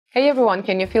Hey everyone,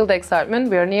 can you feel the excitement?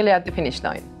 We are nearly at the finish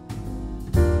line.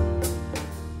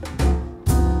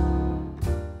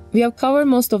 We have covered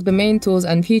most of the main tools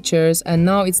and features, and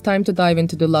now it's time to dive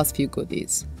into the last few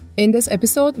goodies. In this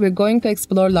episode, we're going to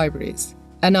explore libraries,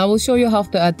 and I will show you how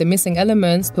to add the missing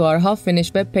elements to our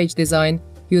half-finished web page design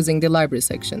using the library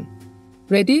section.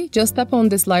 Ready? Just tap on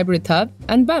this library tab,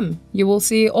 and bam! You will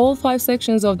see all 5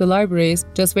 sections of the libraries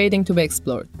just waiting to be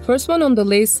explored. First one on the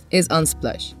list is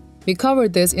Unsplash. We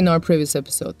covered this in our previous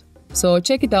episode, so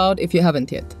check it out if you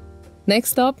haven't yet.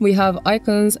 Next up, we have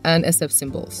icons and SF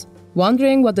symbols.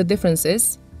 Wondering what the difference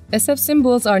is? SF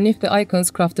symbols are nifty icons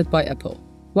crafted by Apple,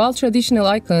 while traditional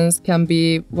icons can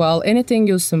be, well, anything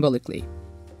used symbolically.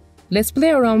 Let's play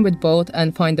around with both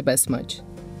and find the best match.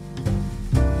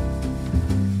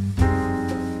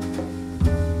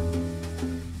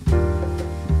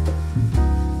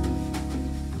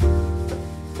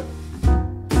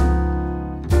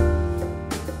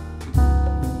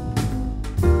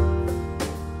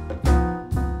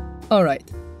 Alright,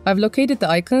 I've located the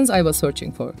icons I was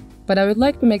searching for, but I would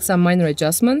like to make some minor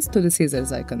adjustments to the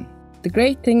scissors icon. The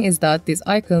great thing is that these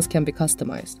icons can be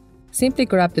customized. Simply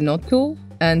grab the node tool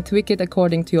and tweak it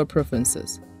according to your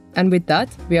preferences. And with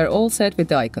that, we are all set with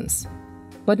the icons.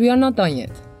 But we are not done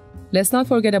yet. Let's not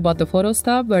forget about the Photos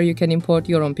tab where you can import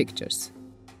your own pictures.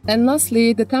 And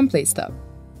lastly, the Templates tab.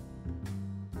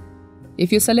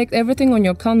 If you select everything on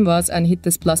your canvas and hit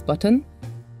this plus button,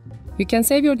 you can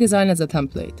save your design as a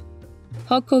template.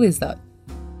 How cool is that?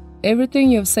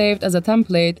 Everything you've saved as a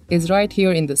template is right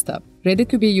here in this tab, ready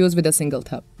to be used with a single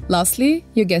tap. Lastly,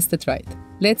 you guessed it right.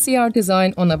 Let's see our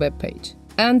design on a web page.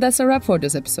 And that's a wrap for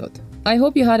this episode. I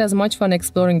hope you had as much fun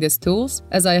exploring these tools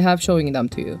as I have showing them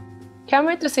to you. Can't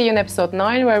wait to see you in episode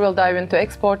 9 where we'll dive into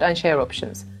export and share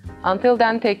options. Until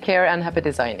then, take care and happy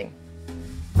designing.